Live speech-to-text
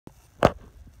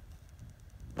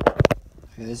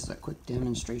Okay, this is a quick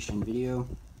demonstration video.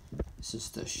 This is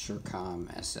the Surecom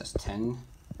SS10.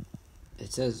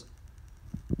 It says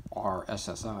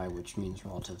RSSI, which means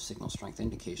relative signal strength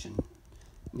indication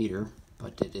meter,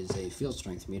 but it is a field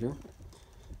strength meter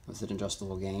with an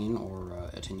adjustable gain or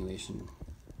attenuation,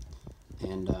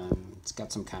 and it's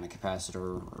got some kind of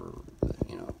capacitor, or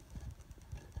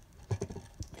I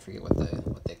forget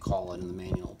what they call it in the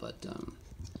manual, but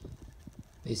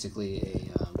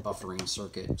basically a buffering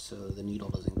circuit so the needle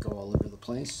doesn't go all over the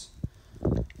place.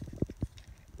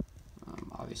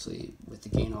 Obviously, with the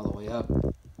gain all the way up,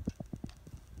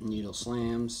 needle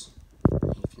slams.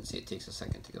 You can see it takes a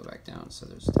second to go back down, so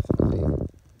there's definitely,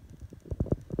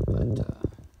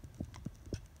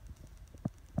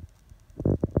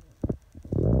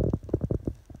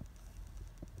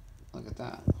 look at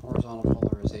that, horizontal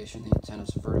polarization. The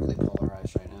antenna's vertically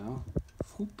polarized right now.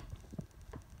 Whoop.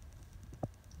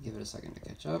 Give it a second to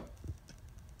catch up.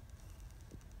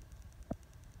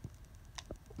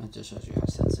 That just shows you how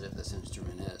sensitive this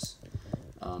instrument is.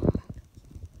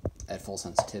 At full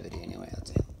sensitivity, anyway.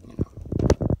 That's a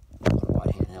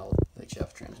wide handheld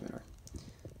HF transmitter.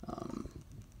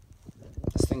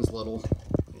 This thing's little.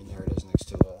 I mean, there it is next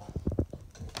to a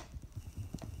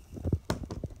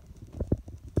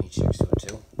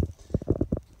H6202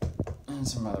 and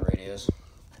some other radios.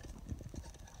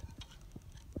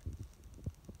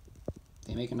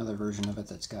 They make another version of it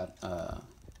that's got a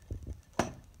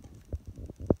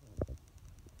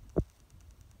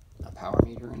power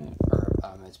meter in it, or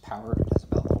it's powered. It has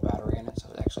a little battery in it, so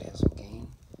it actually has some gain.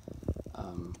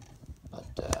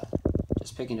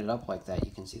 Just picking it up like that,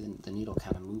 you can see the needle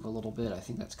kind of move a little bit. I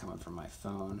think that's coming from my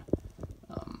phone.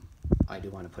 I do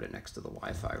want to put it next to the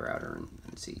Wi-Fi router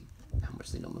and see how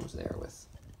much the needle moves there with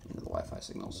the Wi-Fi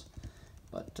signals.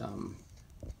 But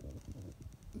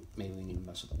maybe we need to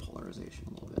mess with the polarization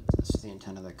a little bit. This is the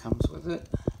antenna that comes with it.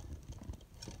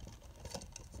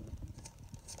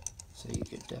 So you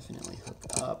could definitely hook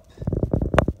up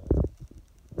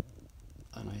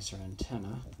a nicer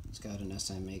antenna. It's got an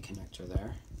SMA connector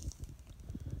there.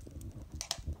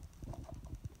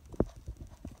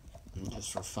 And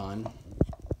just for fun.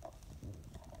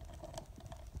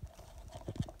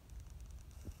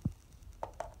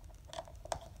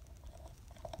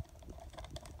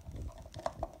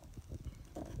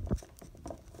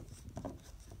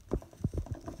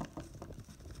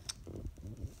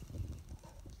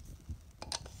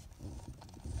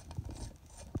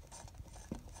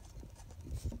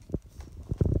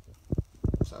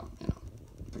 So,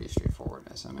 pretty straightforward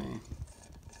SMA.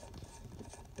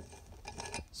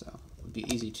 So, it would be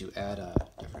easy to add a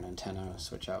different antenna,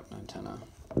 switch out an antenna.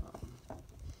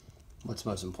 What's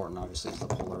most important, obviously, is the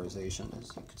polarization,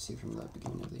 as you could see from the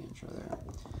beginning of the intro there.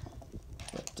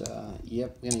 But,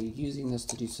 yep, I'm going to be using this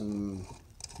to do some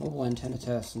mobile antenna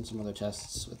tests and some other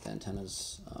tests with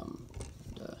antennas, and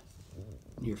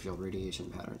near-field radiation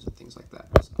patterns and things like that.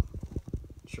 So,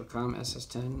 Surecom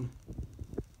SS10.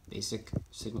 Basic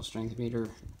signal strength meter,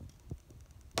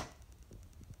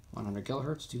 100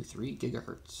 kHz to 3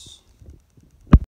 GHz.